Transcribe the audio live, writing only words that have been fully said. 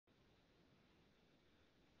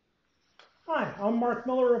Hi, I'm Mark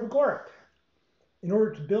Miller of Agoric. In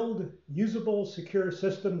order to build usable, secure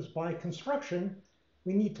systems by construction,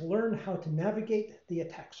 we need to learn how to navigate the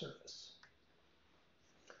attack surface.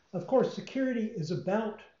 Of course, security is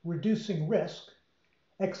about reducing risk.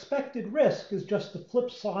 Expected risk is just the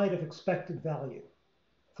flip side of expected value.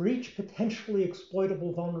 For each potentially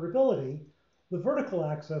exploitable vulnerability, the vertical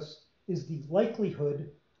axis is the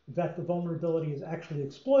likelihood that the vulnerability is actually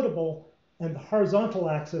exploitable, and the horizontal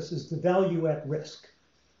axis is the value at risk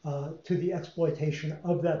to the exploitation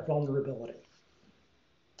of that vulnerability.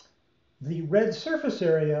 The red surface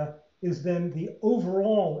area is then the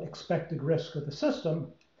overall expected risk of the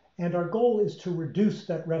system, and our goal is to reduce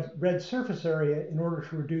that red surface area in order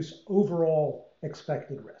to reduce overall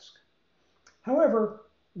expected risk. However,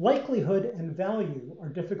 likelihood and value are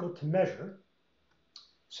difficult to measure,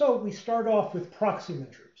 so we start off with proxy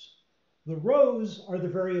measures. The rows are the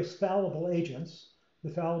various fallible agents.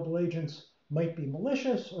 The fallible agents might be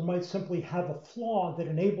malicious or might simply have a flaw that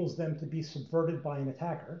enables them to be subverted by an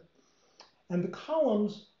attacker. And the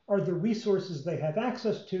columns are the resources they have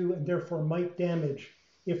access to and therefore might damage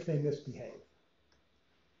if they misbehave.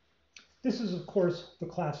 This is, of course, the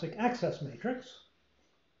classic access matrix.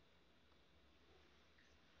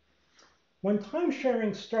 When time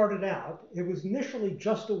sharing started out, it was initially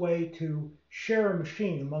just a way to share a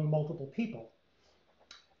machine among multiple people.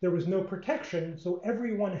 There was no protection, so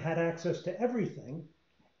everyone had access to everything.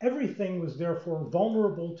 Everything was therefore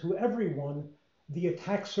vulnerable to everyone. The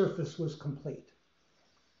attack surface was complete.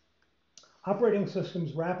 Operating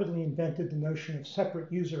systems rapidly invented the notion of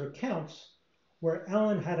separate user accounts, where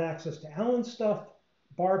Alan had access to Alan's stuff,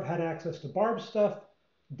 Barb had access to Barb's stuff,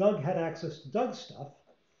 Doug had access to Doug's stuff,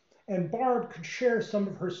 and Barb could share some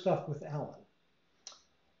of her stuff with Alan.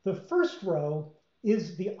 The first row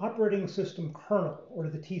is the operating system kernel, or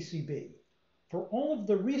the TCB. For all of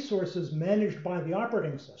the resources managed by the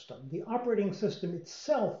operating system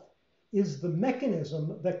itself is the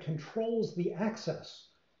mechanism that controls the access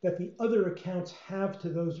that the other accounts have to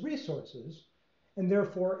those resources, and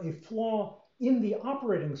therefore a flaw in the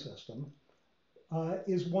operating system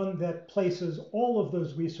is one that places all of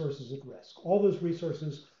those resources at risk. All those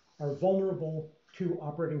resources are vulnerable to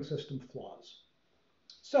operating system flaws.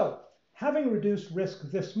 So, having reduced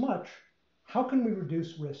risk this much, how can we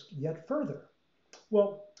reduce risk yet further?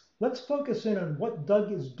 Well, let's focus in on what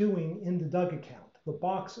Doug is doing in the Doug account, the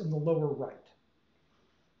box in the lower right.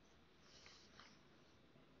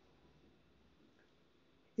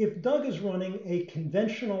 If Doug is running a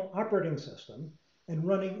conventional operating system and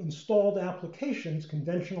running installed applications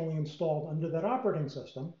conventionally installed under that operating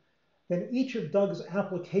system, then each of Doug's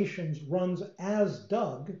applications runs as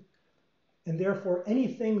Doug, and therefore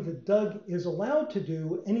anything that Doug is allowed to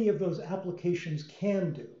do, any of those applications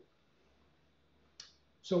can do.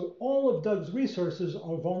 So all of Doug's resources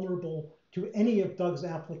are vulnerable to any of Doug's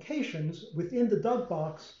applications. Within the Doug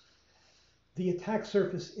box, the attack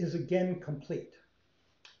surface is again complete.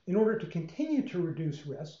 In order to continue to reduce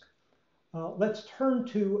risk, let's turn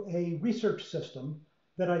to a research system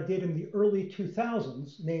that I did in the early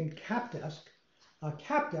 2000s named CapDesk.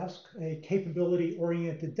 CapDesk, a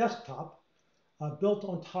capability-oriented desktop built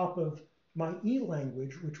on top of my E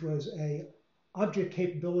language, which was a object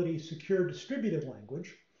capability secure distributed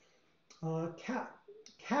language.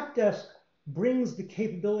 CapDesk brings the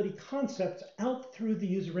capability concepts out through the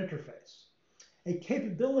user interface. A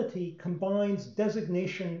capability combines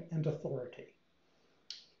designation and authority.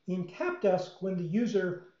 In CapDesk, when the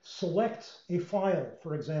user selects a file,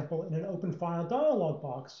 for example, in an open file dialog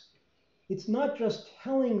box, it's not just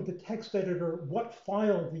telling the text editor what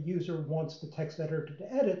file the user wants the text editor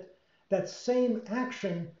to edit. That same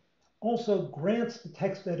action also grants the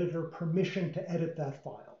text editor permission to edit that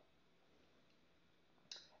file.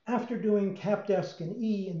 After doing CapDesk and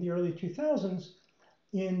E in the early 2000s,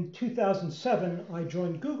 in 2007, I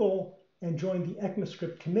joined Google and joined the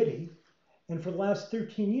ECMAScript committee. And for the last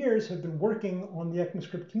 13 years have been working on the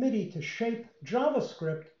ECMAScript committee to shape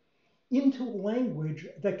JavaScript into a language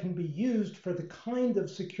that can be used for the kind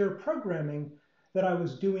of secure programming that I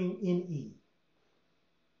was doing in E.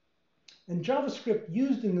 And JavaScript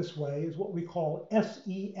used in this way is what we call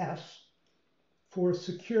SES for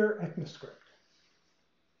secure ECMAScript.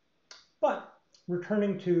 But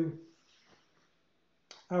returning to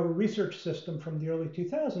our research system from the early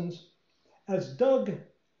 2000s, as Doug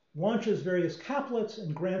launches various caplets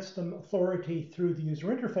and grants them authority through the user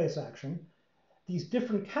interface action, these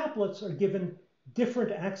different caplets are given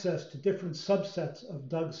different access to different subsets of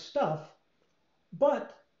Doug's stuff,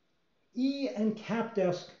 but E and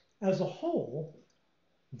CapDesk as a whole,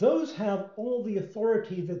 those have all the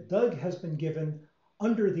authority that Doug has been given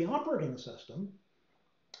under the operating system.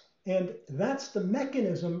 And that's the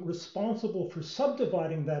mechanism responsible for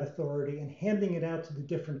subdividing that authority and handing it out to the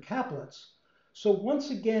different caplets. So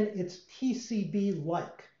once again, it's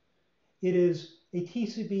TCB-like. It is a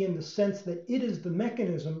TCB in the sense that it is the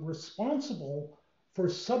mechanism responsible for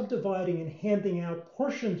subdividing and handing out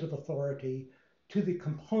portions of authority to the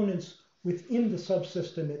components within the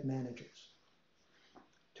subsystem it manages.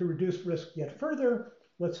 To reduce risk yet further,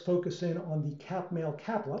 let's focus in on the cap-mail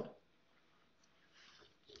caplet.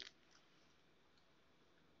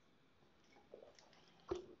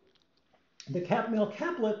 The cap-mail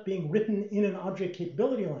caplet being written in an object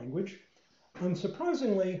capability language,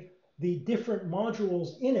 unsurprisingly, the different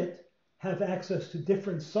modules in it have access to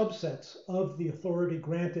different subsets of the authority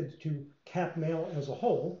granted to cap-mail as a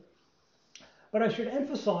whole. But I should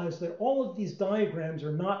emphasize that all of these diagrams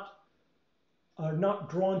are not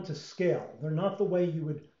drawn to scale. They're not the way you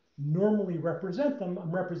would normally represent them.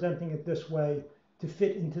 I'm representing it this way to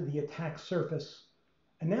fit into the attack surface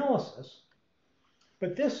analysis.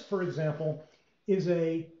 But this, for example, is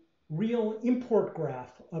a real import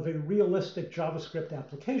graph of a realistic JavaScript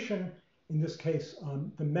application, in this case,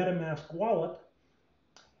 the MetaMask wallet.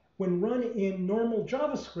 When run in normal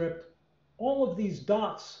JavaScript, all of these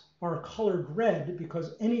dots are colored red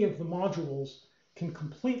because any of the modules can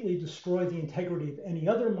completely destroy the integrity of any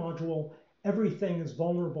other module. Everything is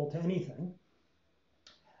vulnerable to anything.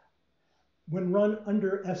 When run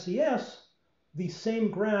under SES, the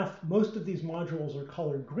same graph, most of these modules are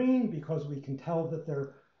colored green because we can tell that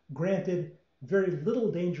they're granted very little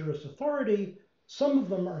dangerous authority. Some of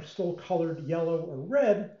them are still colored yellow or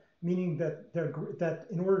red, meaning that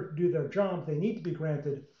in order to do their job, they need to be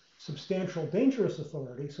granted substantial dangerous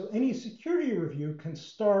authority. So any security review can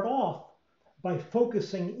start off by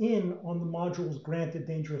focusing in on the module's granted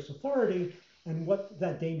dangerous authority and what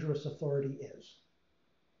that dangerous authority is.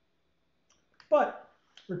 But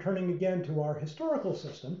returning again to our historical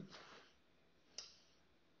system,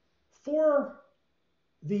 for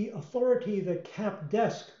the authority that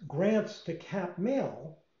capdesk grants to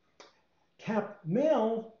capmail,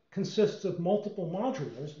 capmail consists of multiple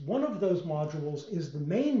modules. One of those modules is the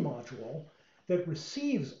main module that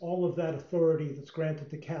receives all of that authority that's granted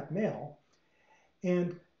to capmail.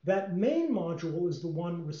 And that main module is the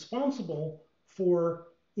one responsible for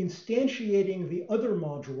instantiating the other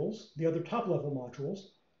modules, the other top-level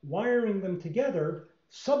modules, wiring them together,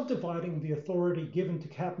 subdividing the authority given to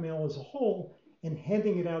capmail as a whole, and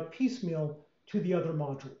handing it out piecemeal to the other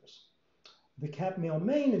modules. The capmail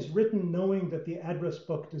main is written knowing that the address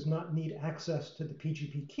book does not need access to the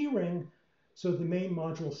PGP keyring, so the main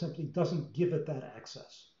module simply doesn't give it that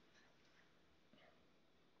access.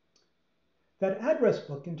 That address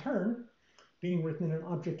book, in turn, being written in an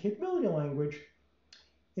object capability language,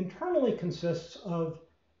 internally consists of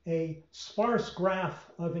a sparse graph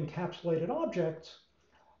of encapsulated objects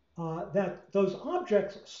that those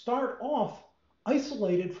objects start off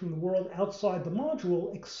isolated from the world outside the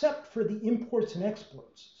module except for the imports and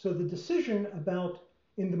exports. So the decision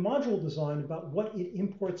in the module design about what it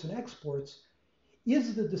imports and exports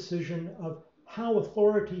is the decision of how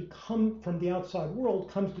authority from the outside world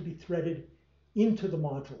comes to be threaded into the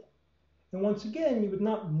module. And once again, you would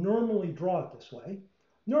not normally draw it this way.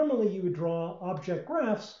 Normally, you would draw object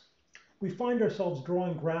graphs. We find ourselves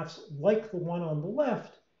drawing graphs like the one on the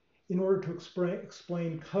left in order to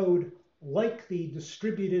explain code like the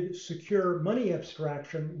distributed secure money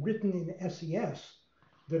abstraction written in SES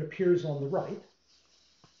that appears on the right.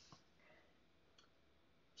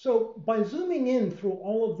 So by zooming in through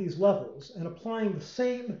all of these levels and applying the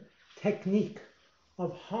same technique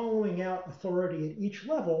of hollowing out authority at each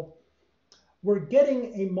level, we're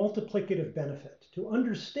getting a multiplicative benefit. To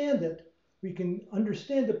understand it, we can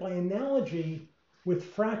understand it by analogy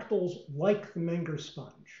with fractals like the Menger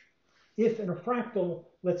sponge. If in a fractal,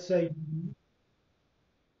 let's say,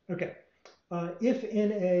 if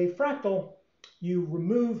in a fractal you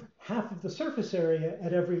remove half of the surface area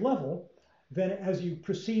at every level, then as you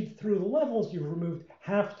proceed through the levels, you've removed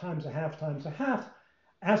half times a half times a half,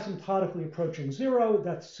 asymptotically approaching zero.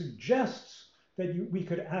 That suggests that we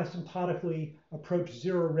could asymptotically approach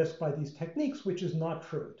zero risk by these techniques, which is not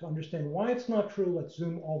true. To understand why it's not true, let's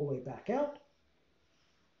zoom all the way back out.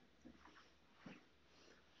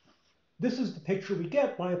 This is the picture we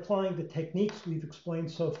get by applying the techniques we've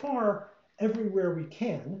explained so far everywhere we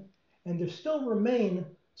can, and there still remain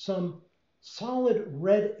some solid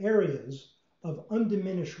red areas of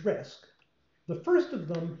undiminished risk. The first of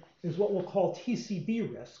them is what we'll call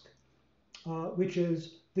TCB risk, which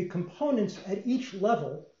is the components at each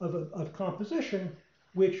level of composition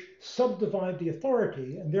which subdivide the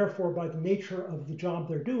authority, and therefore by the nature of the job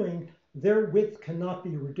they're doing, their width cannot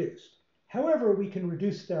be reduced. However, we can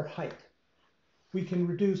reduce their height. We can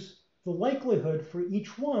reduce the likelihood for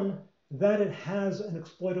each one that it has an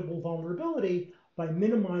exploitable vulnerability by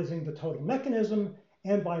minimizing the total mechanism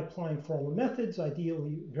and by applying formal methods,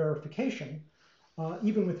 ideally verification.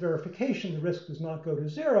 Even with verification, the risk does not go to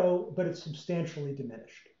zero, but it's substantially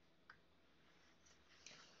diminished.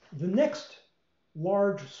 The next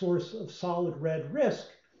large source of solid red risk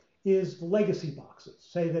is the legacy boxes.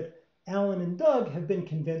 Say that Alan and Doug have been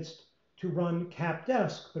convinced to run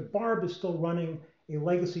CapDesk, but Barb is still running a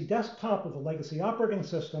legacy desktop with a legacy operating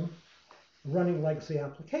system, running legacy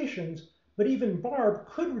applications, but even Barb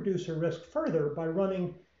could reduce her risk further by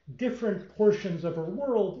running different portions of her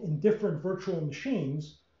world in different virtual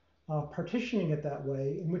machines, partitioning it that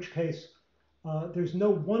way, in which case there's no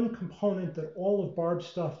one component that all of Barb's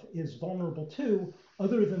stuff is vulnerable to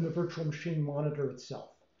other than the virtual machine monitor itself.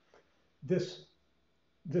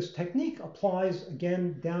 This technique applies,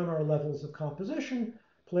 again, down our levels of composition.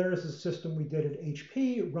 Polaris is a system we did at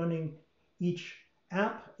HP, running each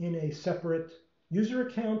app in a separate user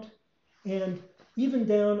account, and even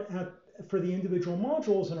down for the individual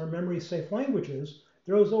modules in our memory-safe languages,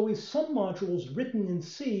 there was always some modules written in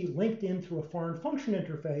C linked in through a foreign function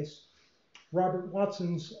interface. Robert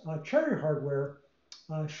Watson's Cherry hardware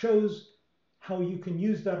shows how you can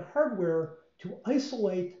use that hardware to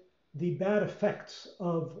isolate the bad effects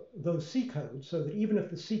of those C codes, so that even if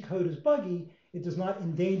the C code is buggy, it does not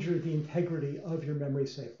endanger the integrity of your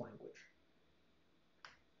memory-safe language.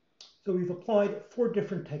 So we've applied 4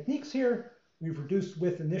 different techniques here. We've reduced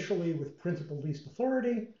width initially with principal least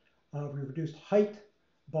authority. We reduced height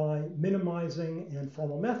by minimizing and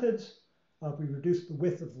formal methods. We reduced the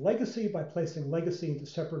width of legacy by placing legacy into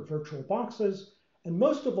separate virtual boxes. And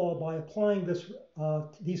most of all, by applying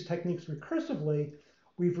these techniques recursively,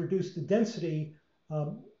 we've reduced the density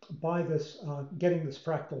by getting this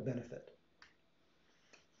fractal benefit.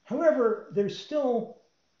 However, there's still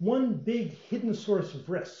one big hidden source of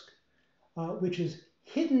risk, which is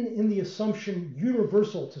hidden in the assumption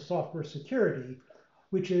universal to software security,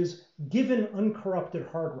 which is given uncorrupted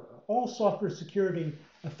hardware. All software security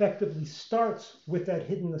effectively starts with that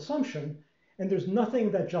hidden assumption, and there's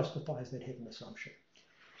nothing that justifies that hidden assumption.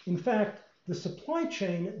 In fact, the supply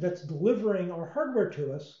chain that's delivering our hardware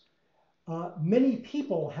to us, many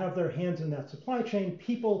people have their hands in that supply chain,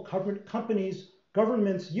 people, companies,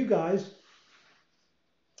 governments, you guys,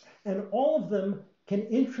 and all of them can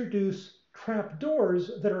introduce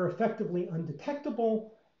trapdoors that are effectively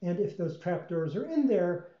undetectable. And if those trapdoors are in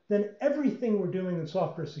there, then everything we're doing in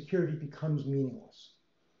software security becomes meaningless.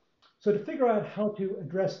 So to figure out how to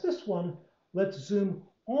address this one, let's zoom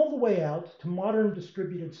all the way out to modern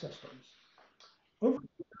distributed systems.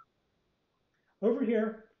 Over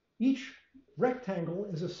here, each rectangle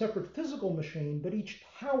is a separate physical machine, but each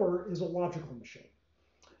tower is a logical machine.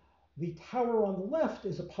 The tower on the left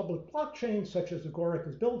is a public blockchain, such as Agoric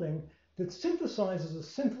is building, that synthesizes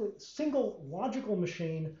a single logical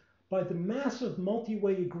machine by the massive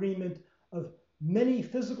multi-way agreement of many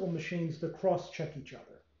physical machines that cross-check each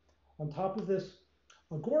other. On top of this,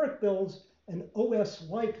 Agoric builds an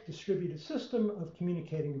OS-like distributed system of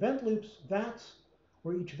communicating event loops, VATs,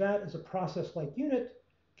 where each VAT is a process-like unit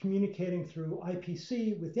communicating through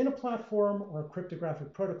IPC within a platform or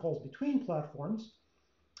cryptographic protocols between platforms.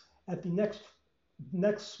 At the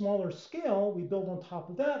next smaller scale, we build on top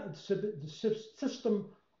of that a system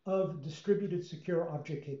of distributed secure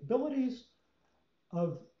object capabilities,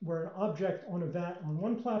 where an object on a VAT on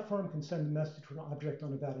one platform can send a message to an object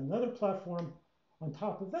on a VAT on another platform. On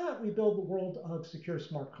top of that, we build the world of secure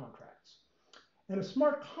smart contracts. And a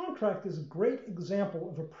smart contract is a great example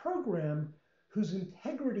of a program whose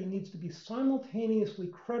integrity needs to be simultaneously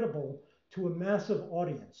credible to a massive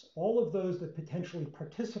audience, all of those that potentially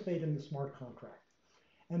participate in the smart contract.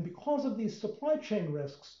 And because of these supply chain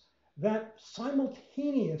risks, that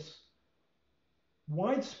simultaneous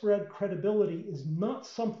widespread credibility is not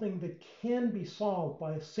something that can be solved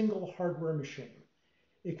by a single hardware machine.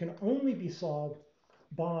 It can only be solved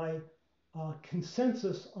by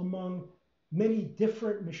consensus among many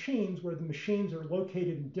different machines, where the machines are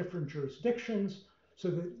located in different jurisdictions, so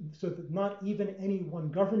that not even any one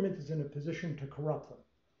government is in a position to corrupt them.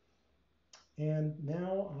 And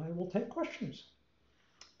now I will take questions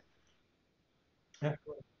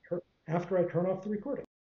after I turn off the recording.